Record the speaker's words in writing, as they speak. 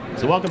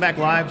So welcome back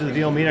live to the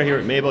Deal Meter here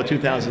at MAVO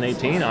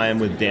 2018. I am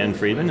with Dan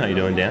Friedman. How you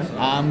doing, Dan?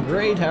 I'm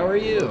great. How are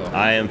you?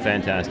 I am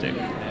fantastic.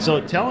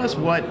 So tell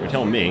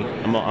me,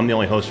 I'm the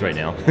only host right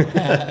now.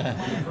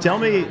 Tell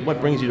me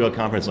what brings you to a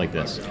conference like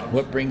this.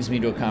 What brings me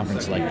to a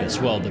conference like this?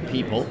 Well, the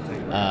people,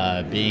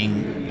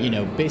 being,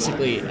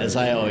 basically, as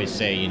I always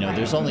say,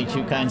 there's only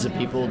two kinds of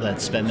people that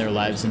spend their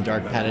lives in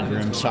dark padded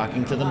rooms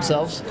talking to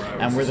themselves,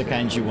 and we're the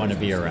kinds you want to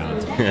be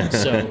around.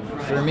 So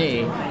for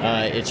me,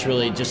 it's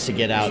really just to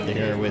get out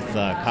there with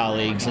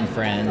colleagues and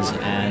friends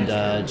and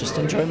just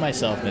enjoy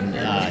myself. And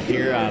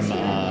here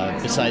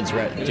I'm, besides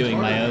doing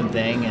my own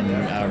thing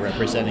and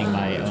representing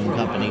my own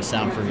company,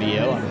 Sound for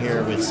VO, I'm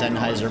here with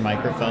Sennheiser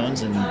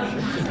microphones, and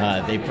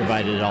they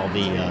provided all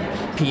the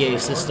PA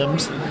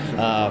systems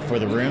for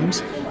the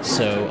rooms.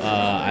 So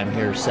I'm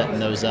here setting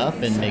those up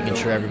and making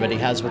sure everybody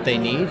has what they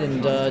need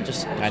and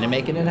just kind of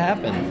making it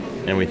happen.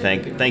 And we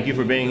thank you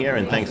for being here,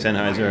 and thanks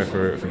Sennheiser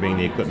for being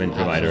the equipment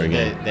provider.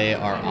 Absolutely. Again. They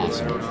are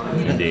awesome.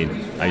 Indeed.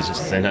 I use a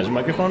Sennheiser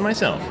microphone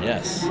myself.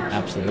 Yes,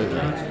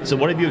 absolutely. So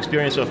what have you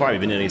experienced so far? Have you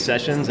been to any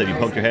sessions? Have you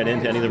poked your head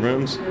into any of the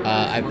rooms?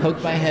 I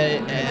poked my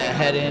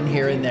head in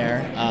here and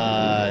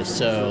there.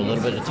 So a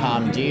little bit of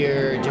Tom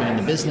Deere doing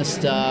the business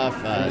stuff.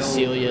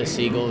 Celia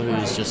Siegel,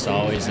 who's just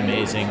always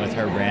amazing with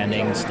her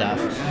branding stuff.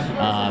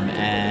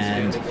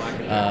 And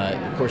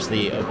of course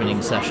the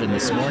opening session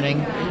this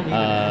morning.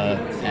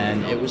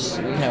 And it was,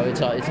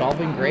 it's all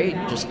been great.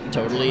 Just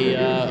totally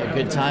a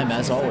good time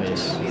as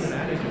always.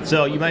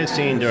 So you might have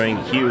seen during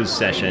Hugh's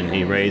session,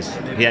 he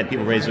had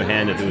people raise their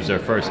hand if it was their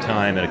first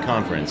time at a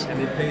conference.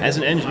 As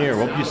an engineer,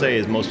 what would you say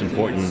is most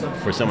important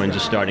for someone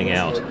just starting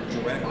out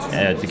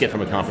to get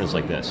from a conference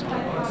like this?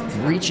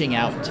 Reaching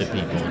out to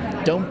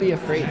people. Don't be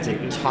afraid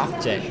to talk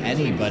to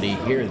anybody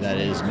here that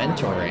is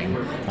mentoring.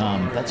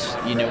 That's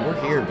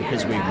we're here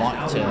because we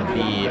want to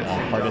be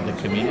a part of the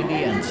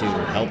community and to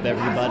help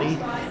everybody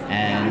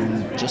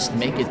and just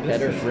make it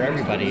better for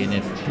everybody. And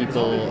if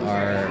people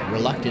are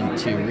reluctant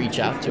to reach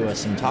out to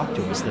us and talk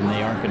to us, then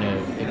they aren't going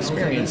to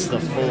experience the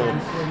full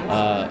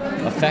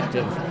effect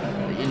of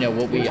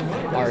what we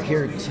are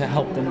here to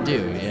help them do,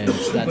 and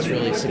that's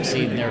really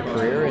succeed in their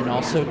career and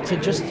also to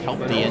just help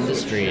the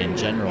industry in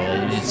general.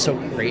 And it's so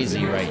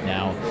crazy right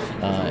now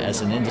as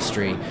an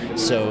industry,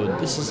 so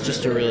this is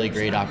just a really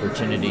great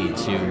opportunity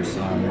to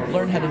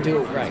learn how to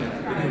do it right.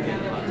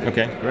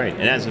 Okay, great.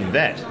 And as a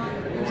vet,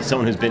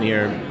 someone who's been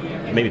here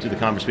maybe to the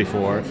conference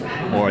before,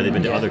 or they've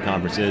been to other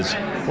conferences,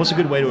 what's a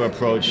good way to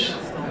approach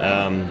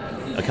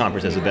a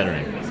conference as a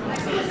veteran?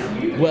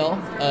 Well,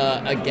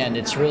 again,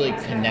 it's really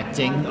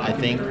connecting, I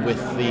think, with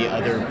the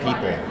other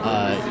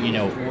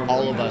people.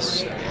 All of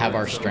us have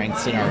our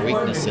strengths and our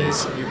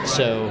weaknesses.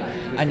 So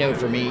I know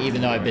for me,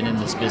 even though I've been in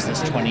this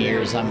business 20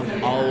 years,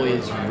 I'm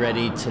always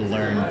ready to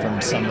learn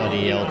from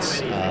somebody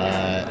else.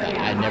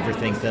 I never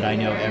think that I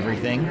know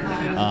everything.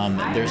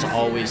 There's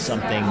always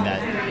something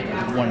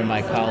that one of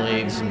my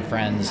colleagues and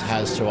friends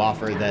has to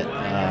offer that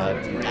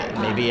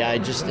maybe I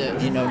just,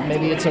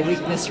 maybe it's a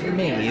weakness for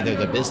me, either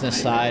the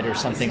business side or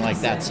something like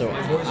that. So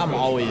I'm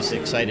always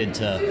excited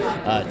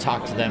to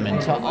talk to them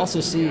and to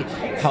also see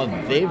how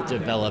they've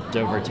developed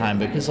over time,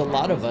 because a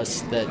lot of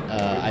us that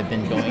I've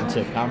been going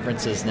to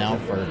conferences now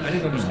for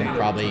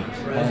probably,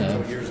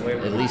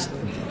 at least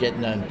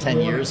getting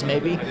 10 years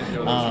maybe,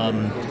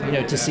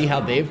 to see how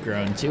they've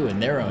grown too in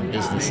their own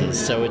businesses.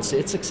 So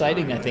it's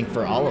exciting, I think,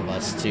 for all of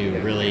us to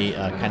really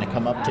kind of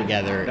come up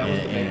together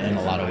in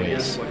a lot of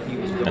ways.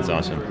 That's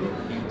awesome.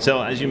 So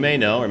as you may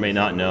know or may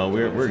not know,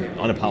 we're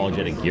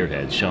unapologetic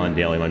gearheads. Sean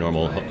Daly, my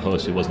normal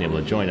host who wasn't able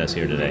to join us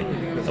here today,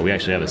 we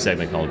actually have a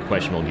segment called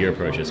Questionable Gear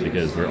Purchase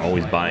because we're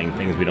always buying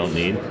things we don't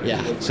need.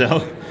 Yeah.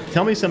 So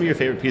tell me some of your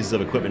favorite pieces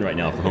of equipment right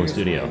now for home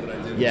studio.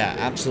 Yeah,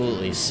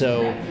 absolutely.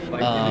 So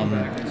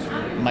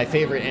my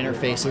favorite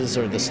interfaces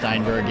are the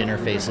Steinberg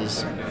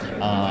interfaces.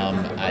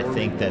 I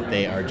think that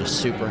they are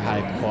just super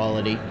high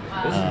quality.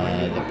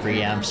 The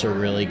preamps are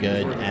really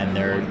good, and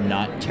they're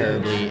not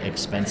terribly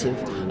expensive.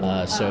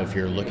 So if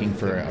you're looking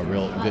for a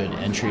real good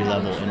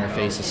entry-level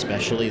interface,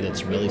 especially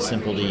that's really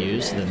simple to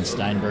use, then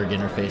Steinberg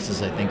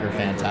interfaces I think are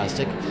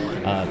fantastic.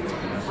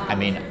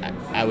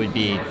 I would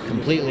be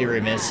completely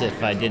remiss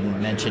if I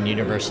didn't mention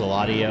Universal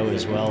Audio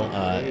as well.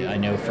 I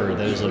know for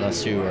those of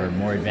us who are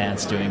more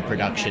advanced doing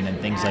production and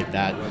things like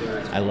that,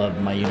 I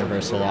love my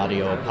Universal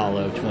Audio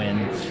Apollo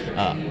Twin.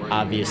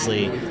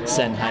 Obviously,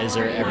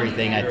 Sennheiser,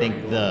 everything. I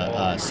think the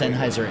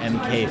Sennheiser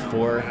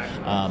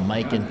MK4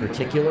 mic in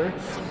particular,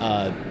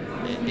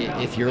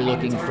 if you're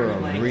looking for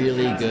a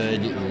really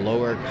good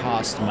lower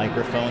cost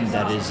microphone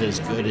that is as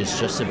good as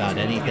just about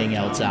anything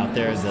else out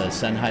there, the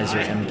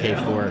Sennheiser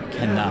MK4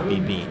 cannot be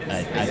beat.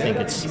 I think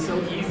it's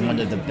one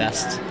of the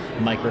best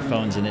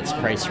microphones in its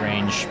price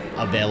range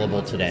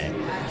available today.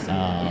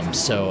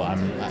 So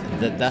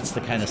that's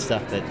the kind of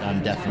stuff that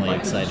I'm definitely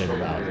excited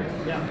about.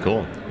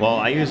 Cool. Well,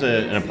 I use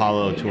an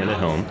Apollo Twin at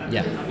home.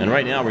 Yeah. And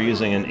right now we're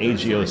using an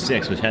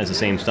AG06, which has the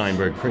same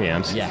Steinberg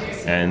preamps. Yeah.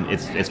 And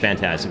it's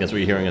fantastic. That's what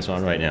you're hearing us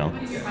on right now.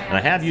 And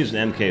I have used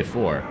an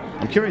MK4.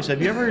 I'm curious,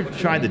 have you ever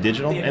tried the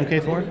digital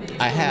MK4?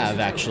 I have,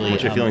 actually.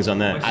 What's your feelings on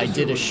that? I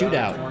did a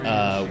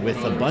shootout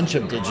with a bunch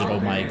of digital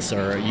mics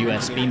or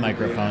USB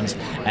microphones,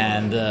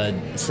 and the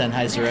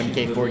Sennheiser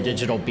MK4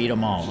 digital beat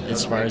them all.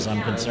 As far as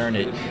I'm concerned,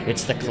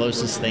 it's the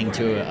closest thing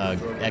to a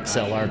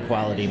XLR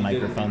quality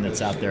microphone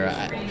that's out there.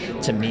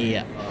 To me,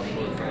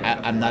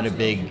 I'm not a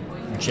big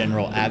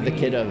general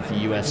advocate of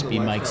USB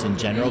mics in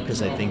general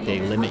because I think they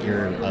limit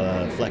your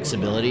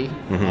flexibility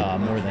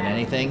more than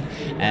anything.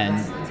 And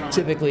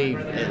typically,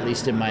 at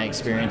least in my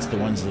experience, the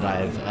ones that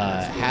I've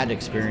had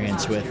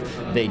experience with,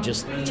 they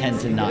just tend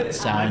to not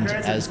sound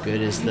as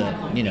good as the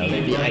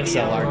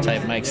XLR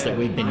type mics that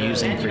we've been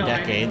using for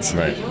decades.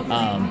 Right.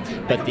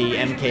 But the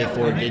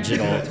MK4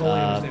 digital,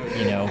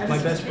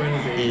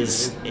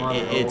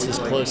 it's as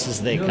close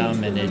as they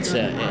come, and it's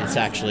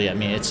actually,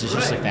 it's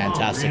just a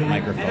fantastic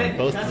microphone,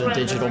 both the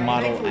digital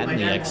model and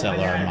the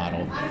XLR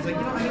model.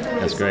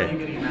 That's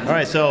great. All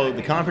right, so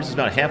the conference is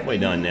about halfway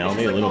done now,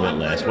 maybe a little bit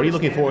less. What are you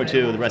looking forward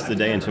to the rest of the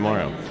day and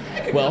tomorrow?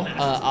 Well,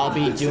 I'll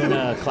be doing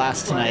a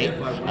class tonight,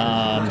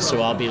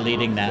 so I'll be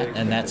leading that,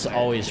 and that's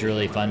always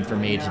really fun for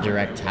me to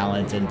direct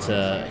talent and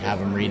to have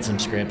them read some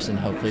scripts, and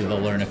hopefully they'll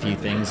learn a few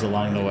things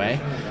along the way.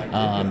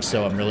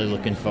 So I'm really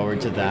looking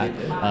forward to that.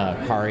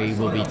 Kari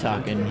will be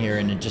talking here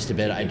in just a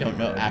bit. I don't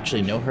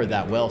actually know her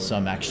that well, so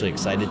I'm actually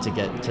excited to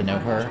get to know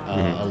her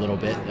a little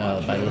bit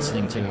by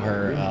listening to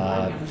her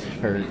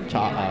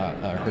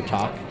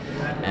talk,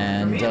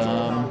 and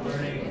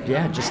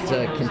just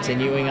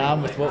continuing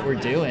on with what we're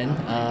doing.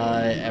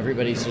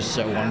 Everybody's just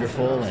so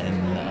wonderful,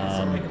 and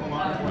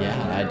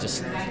I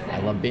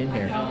love being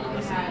here.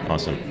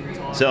 Awesome.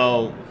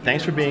 So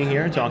thanks for being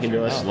here and talking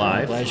to us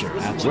live. My pleasure.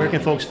 Absolutely. Where can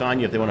folks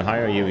find you if they want to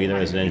hire you either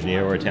as an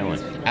engineer or a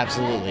talent?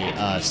 Absolutely.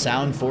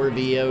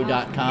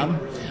 Sound4vo.com.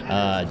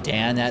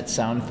 Dan at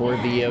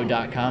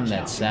sound4vo.com.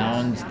 That's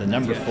sound, the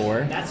number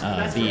 4,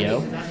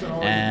 VO.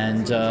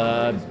 And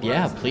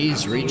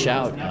please reach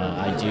out.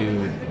 I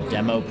do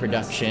demo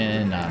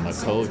production. I'm a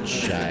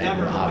coach.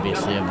 I'm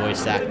obviously a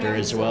voice actor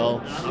as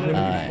well.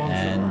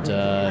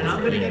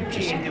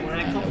 Just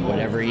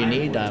whatever you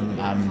need,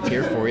 I'm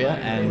here for you.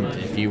 And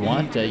if you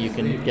want, you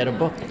can get a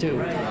book too.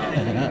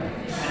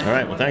 All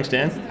right. Well, thanks,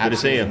 Dan. Good to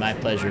see you. My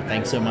pleasure.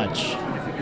 Thanks so much.